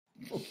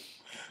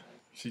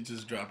She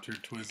just dropped her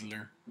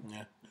Twizzler.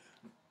 Yeah.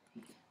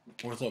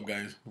 What's up,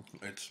 guys?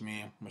 It's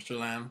me, Mr.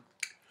 Lamb,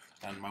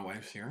 and my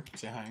wife's here.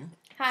 Say hi.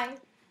 Hi.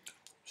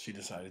 She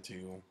decided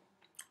to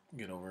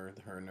get over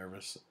her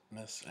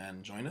nervousness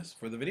and join us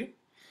for the video.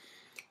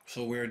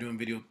 So we're doing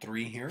video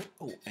 3 here.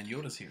 Oh, and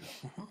Yoda's here.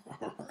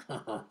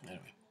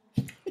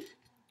 Anyway.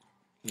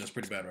 That's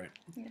pretty bad, right?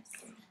 Yes.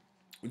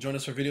 Join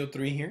us for video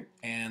 3 here,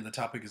 and the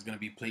topic is going to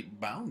be plate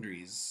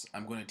boundaries.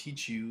 I'm going to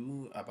teach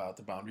you about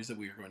the boundaries that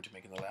we are going to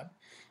make in the lab.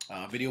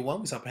 Video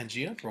 1, we saw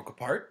Pangea broke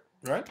apart,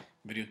 right?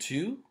 Video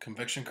 2,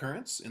 convection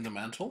currents in the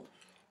mantle,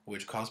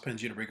 which caused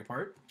Pangea to break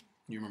apart.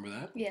 You remember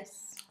that?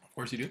 Yes. Of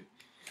course you do.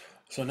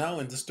 So now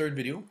in this third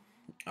video,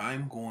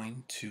 I'm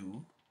going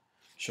to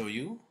show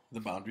you the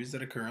boundaries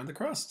that occur on the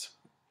crust.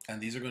 And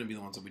these are going to be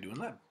the ones that we do in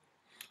lab.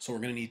 So we're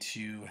going to need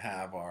to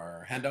have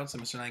our handouts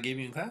that Mr. Nye gave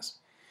you in class.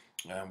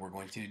 And we're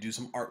going to do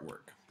some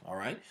artwork. All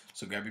right.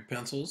 So grab your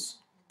pencils,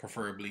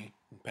 preferably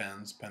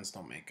pens. Pens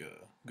don't make a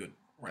good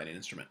writing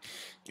instrument.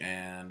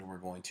 And we're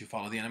going to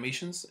follow the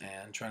animations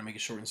and try to make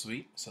it short and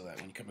sweet so that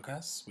when you come to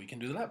class, we can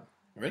do the lab.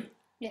 Ready?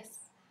 Yes.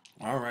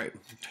 All right.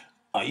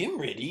 I am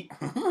ready.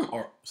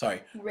 Or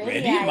sorry,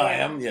 Ready I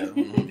am. Yeah.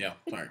 Yeah.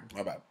 Sorry,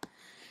 my bad.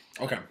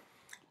 Okay.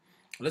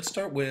 Let's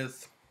start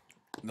with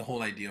the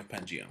whole idea of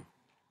Pangea.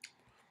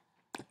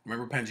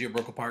 Remember Pangea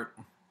broke apart?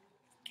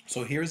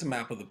 So here's a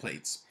map of the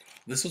plates.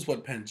 This is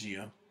what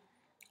Pangea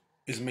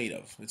is made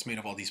of. It's made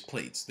of all these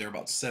plates. There are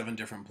about 7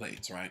 different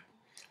plates, right?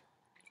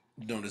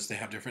 Notice they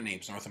have different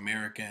names. North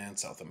American,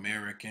 South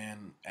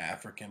American,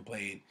 African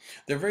plate.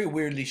 They're very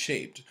weirdly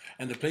shaped.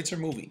 And the plates are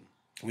moving.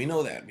 We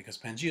know that because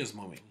Pangea is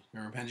moving.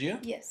 Remember Pangea?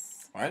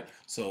 Yes. All right.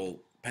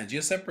 So Pangea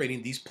is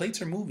separating. These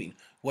plates are moving.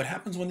 What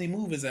happens when they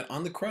move is that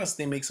on the crust,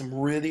 they make some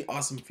really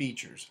awesome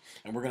features.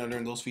 And we're going to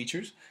learn those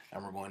features.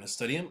 And we're going to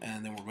study them.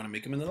 And then we're going to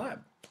make them in the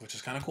lab, which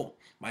is kind of cool.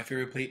 My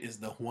favorite plate is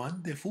the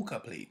Juan de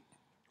Fuca plate.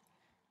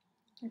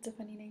 It's a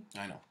funny name.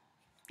 I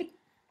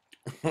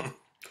know.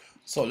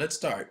 So let's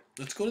start.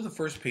 Let's go to the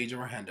first page of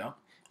our handout.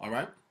 All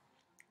right.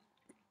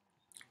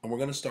 And we're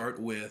going to start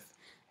with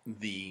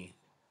the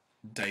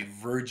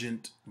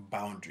divergent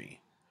boundary.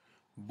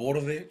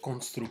 Borde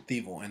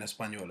constructivo in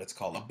español, it's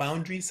called. A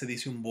boundary se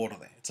dice un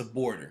borde. It's a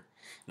border.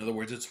 In other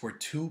words, it's where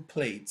 2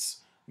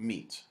 plates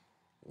meet.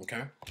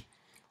 Okay?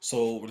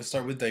 So let's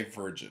start with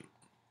divergent.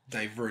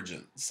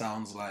 Divergent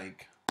sounds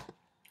like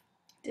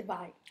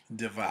Divide.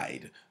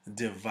 divide.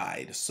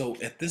 Divide. So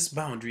at this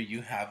boundary,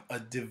 you have a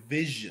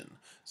division.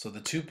 So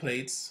the 2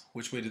 plates,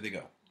 which way do they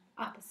go?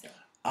 Opposite.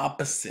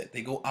 Opposite.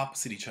 They go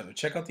opposite each other.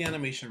 Check out the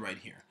animation right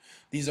here.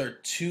 These are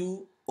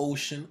 2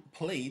 ocean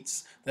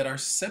plates that are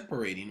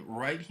separating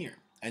right here.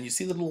 And you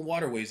see the little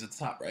water waves at the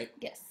top, right?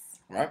 Yes.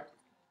 Right?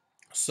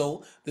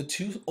 So the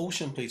 2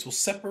 ocean plates will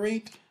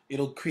separate.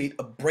 It'll create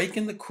a break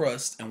in the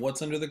crust. And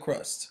what's under the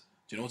crust?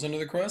 Do you know what's under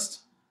the crust?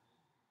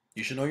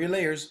 You should know your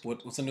layers.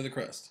 What's under the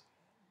crust?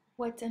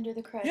 What's under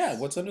the crust? Yeah,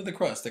 what's under the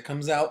crust that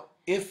comes out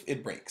if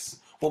it breaks?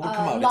 What would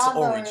come out? Lava It's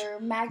orange. or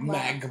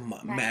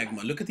magma.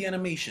 Magma. Look at the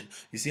animation.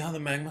 You see how the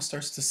magma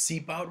starts to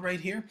seep out right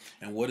here?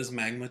 And what does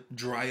magma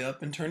dry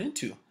up and turn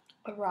into?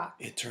 A rock.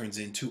 It turns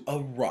into a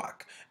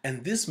rock.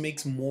 And this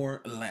makes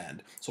more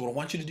land. So what I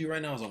want you to do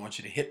right now is I want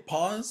you to hit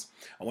pause.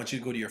 I want you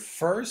to go to your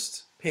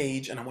first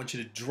page and I want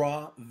you to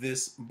draw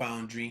this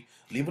boundary.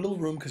 Leave a little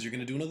room because you're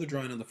going to do another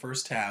drawing on the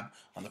first tab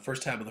of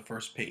the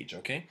first page,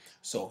 okay?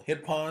 So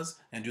hit pause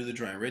and do the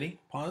drawing. Ready?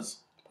 Pause.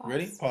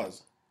 Ready?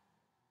 Pause.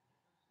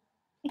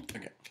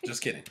 Okay,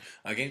 just kidding.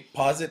 Okay,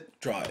 pause it,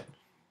 draw it.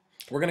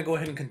 We're going to go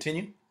ahead and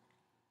continue.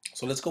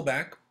 So let's go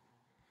back.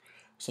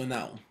 So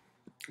now,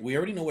 we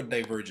already know what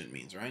divergent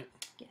means, right?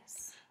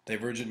 Yes.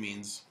 Divergent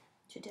means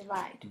To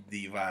divide.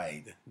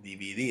 divide,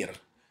 dividir.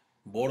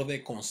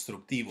 Borde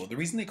constructivo. The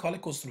reason they call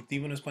it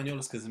constructivo in español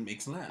is because it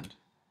makes land.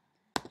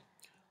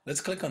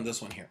 Let's click on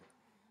this one here.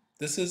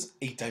 This is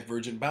a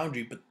divergent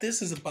boundary, but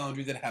this is a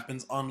boundary that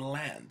happens on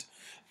land.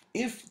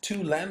 If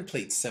 2 land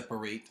plates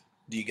separate,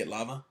 do you get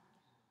lava?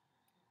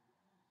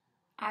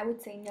 I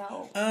would say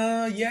no.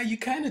 Yeah, you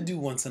kind of do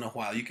once in a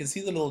while. You can see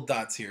the little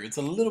dots here. It's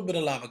a little bit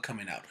of lava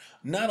coming out.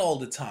 Not all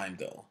the time,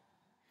 though.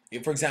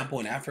 If, for example,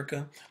 in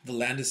Africa, the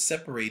land is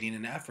separating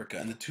in Africa,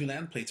 and the 2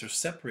 land plates are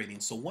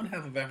separating. So one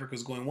half of Africa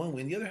is going one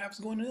way, and the other half is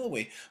going the other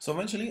way. So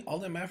eventually, all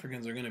them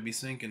Africans are going to be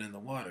sinking in the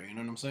water. You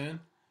know what I'm saying?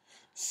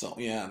 So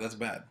yeah, that's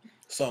bad.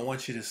 So I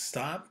want you to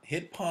stop,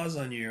 hit pause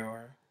on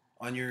your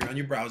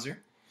browser,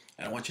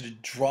 and I want you to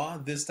draw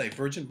this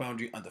divergent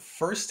boundary on the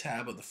first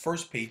tab of the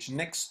first page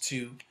next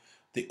to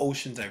the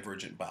ocean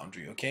divergent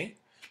boundary. Okay?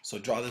 So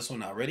draw this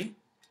one out. Ready?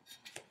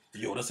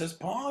 Yoda says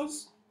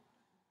pause.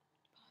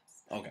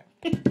 Okay,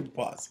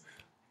 pause.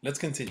 Let's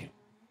continue.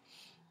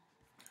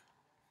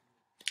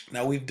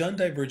 Now we've done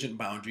divergent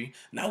boundary.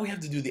 Now we have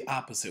to do the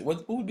opposite.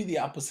 What would be the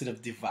opposite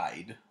of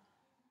divide?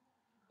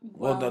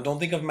 Well, no, don't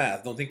think of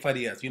math. Don't think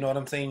Farias. You know what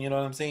I'm saying? You know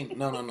what I'm saying?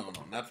 No,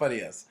 not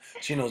Farias.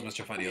 She knows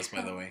Mr. Farias,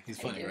 by the way. He's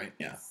funny, I do. right?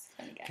 Yeah. He's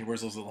a funny guy. He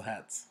wears those little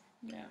hats.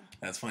 Yeah.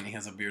 That's funny. He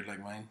has a beard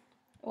like mine.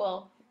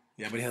 Well,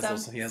 Yeah, but he has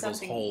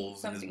those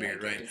holes in his something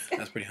beard, like right? yours.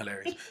 That's pretty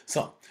hilarious.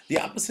 So the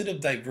opposite of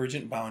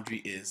divergent boundary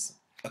is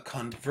a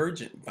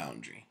convergent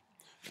boundary.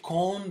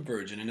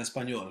 Convergent in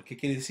español. ¿Qué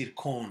quiere decir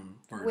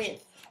convergent?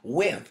 With.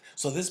 With.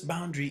 So this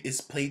boundary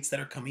is plates that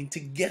are coming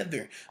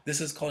together.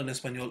 This is called in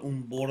español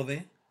un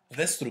borde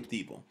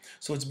destructivo.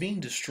 So it's being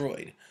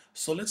destroyed.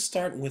 So let's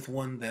start with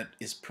one that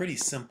is pretty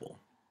simple.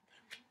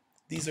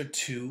 These are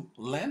two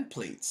land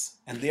plates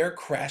and they are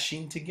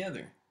crashing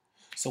together.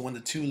 So when the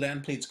two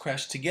land plates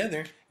crash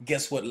together,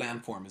 guess what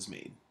landform is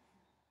made?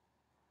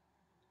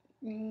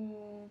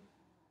 Mm,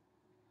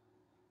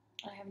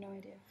 I have no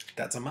idea.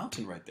 That's a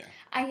mountain right there.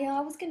 I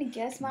was gonna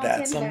guess mountain,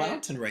 That's a but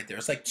mountain right there.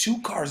 It's like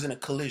two cars in a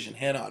collision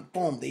head on.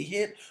 Boom, they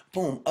hit,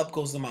 boom, up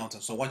goes the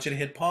mountain. So I want you to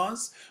hit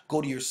pause,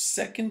 go to your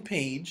second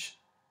page.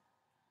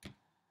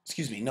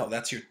 Excuse me, no,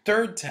 that's your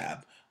third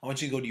tab. I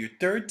want you to go to your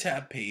third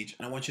tab page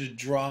and I want you to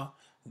draw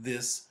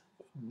this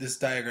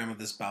diagram of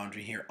this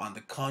boundary here on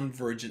the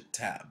convergent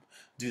tab.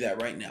 Do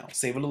that right now.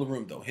 Save a little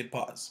room though. Hit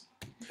pause.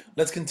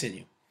 Let's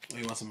continue. Oh,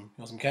 you want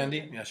some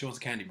candy? Yeah, she wants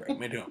a candy break.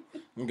 Me too.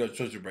 Let me go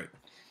to break.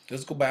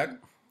 Let's go back.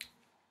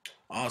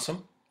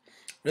 Awesome.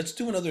 Let's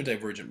do another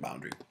divergent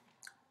boundary.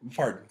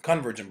 Pardon,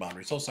 convergent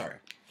boundary. So sorry.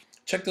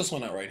 Check this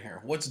one out right here.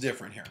 What's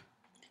different here?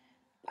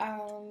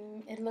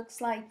 it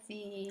looks like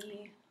the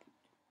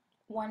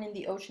one in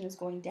the ocean is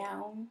going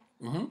down,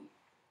 Mm-hmm.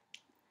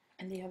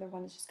 and the other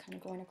one is just kind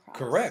of going across.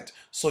 Correct.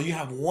 So you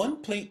have one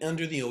plate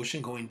under the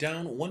ocean going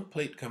down, one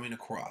plate coming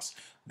across.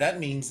 That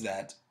means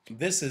that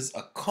this is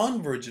a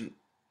convergent,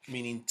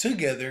 meaning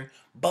together,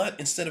 but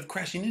instead of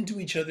crashing into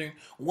each other,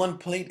 one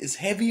plate is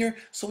heavier,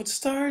 so it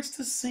starts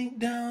to sink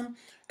down,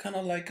 kind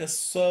of like a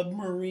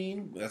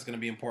submarine. That's going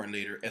to be important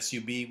later.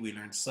 SUB, we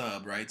learned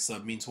sub, right?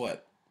 Sub means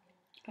what?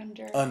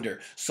 Under. Under.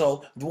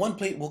 So the one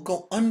plate will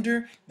go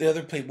under, the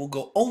other plate will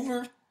go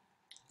over.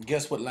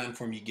 Guess what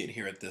landform you get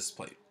here at this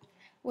plate?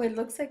 Well, it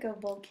looks like a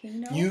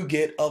volcano. You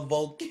get a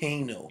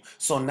volcano.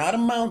 So not a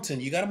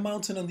mountain. You got a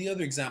mountain on the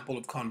other example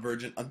of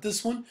convergent. On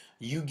this one,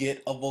 you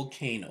get a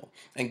volcano.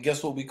 And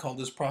guess what we call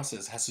this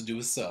process? It has to do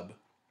with sub.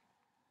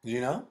 Do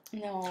you know?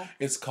 No.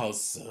 It's called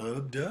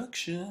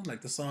subduction,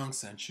 like the song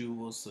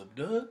Sensual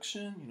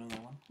Subduction. You know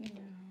that one? No.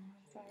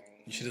 Sorry.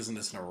 She doesn't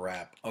listen to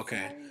rap.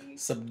 Okay. Sorry.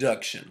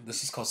 Subduction.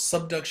 This is called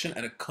subduction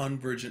at a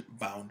convergent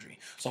boundary.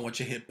 So I want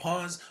you to hit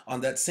pause.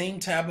 On that same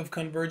tab of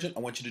convergent, I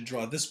want you to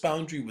draw this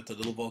boundary with a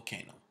little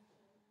volcano.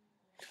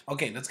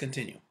 Okay, let's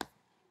continue.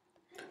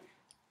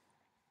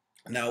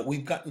 Now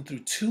we've gotten through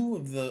two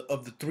of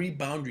the three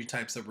boundary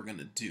types that we're going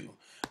to do.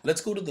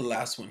 Let's go to the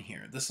last one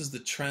here. This is the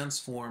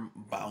transform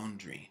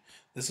boundary.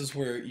 This is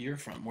where you're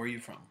from. Where are you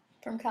from?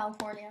 From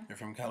California. You're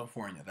from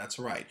California. That's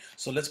right.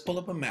 So let's pull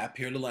up a map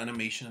here, a little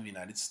animation of the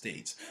United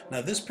States.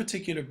 Now this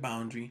particular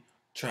boundary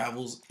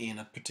travels in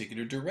a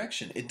particular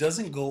direction. It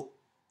doesn't go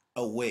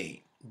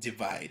away,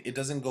 divide. It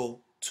doesn't go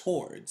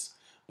towards,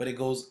 but it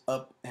goes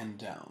up and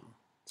down,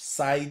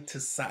 side to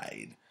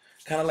side.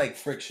 Kind of like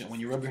friction when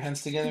you rub your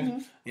hands together. Mm-hmm.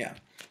 Yeah,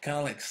 kind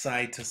of like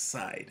side to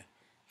side.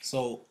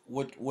 So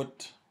what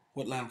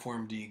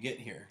landform do you get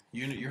here?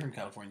 You're from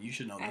California. You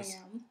should know this. I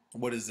am.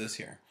 What is this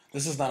here?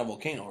 This is not a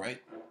volcano,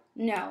 right?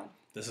 No.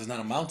 This is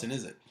not a mountain,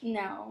 is it?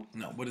 No.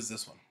 No. What is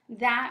this one?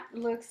 That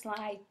looks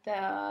like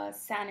the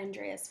San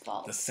Andreas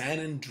Fault. The San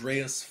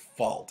Andreas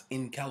Fault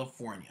in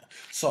California.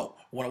 So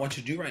what I want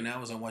you to do right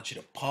now is I want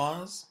you to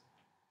pause.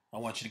 I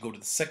want you to go to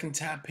the second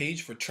tab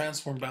page for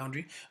transform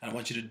boundary, and I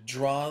want you to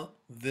draw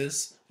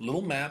this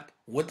little map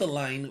with the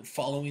line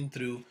following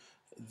through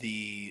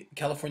the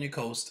California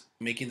coast,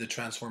 making the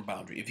transform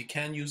boundary. If you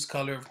can use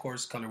color, of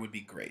course, color would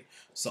be great.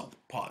 So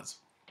pause.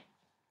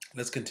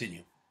 Let's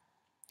continue.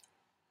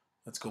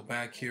 Let's go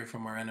back here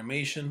from our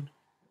animation.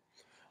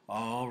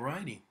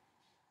 Alrighty.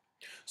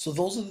 So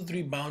those are the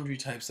three boundary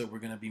types that we're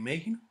going to be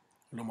making.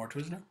 A little more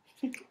Twizzler.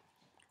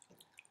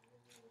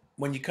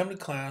 When you come to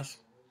class,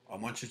 I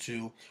want you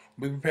to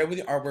be prepared with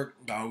your artwork.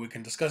 That way we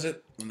can discuss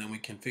it, and then we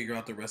can figure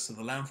out the rest of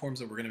the landforms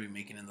that we're going to be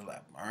making in the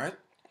lab. All right?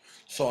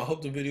 So I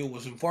hope the video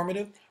was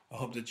informative. I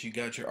hope that you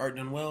got your art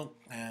done well.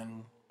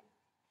 And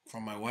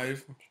from my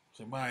wife,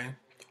 say bye.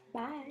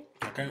 Bye.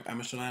 Okay, I'm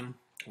Mr. Lan.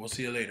 We'll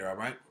see you later, all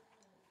right?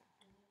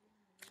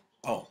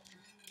 Oh,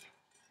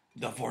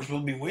 the force will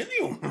be with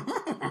you.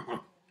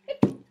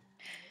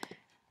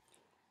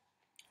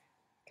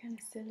 Kind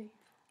of silly.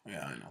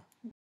 Yeah, I know.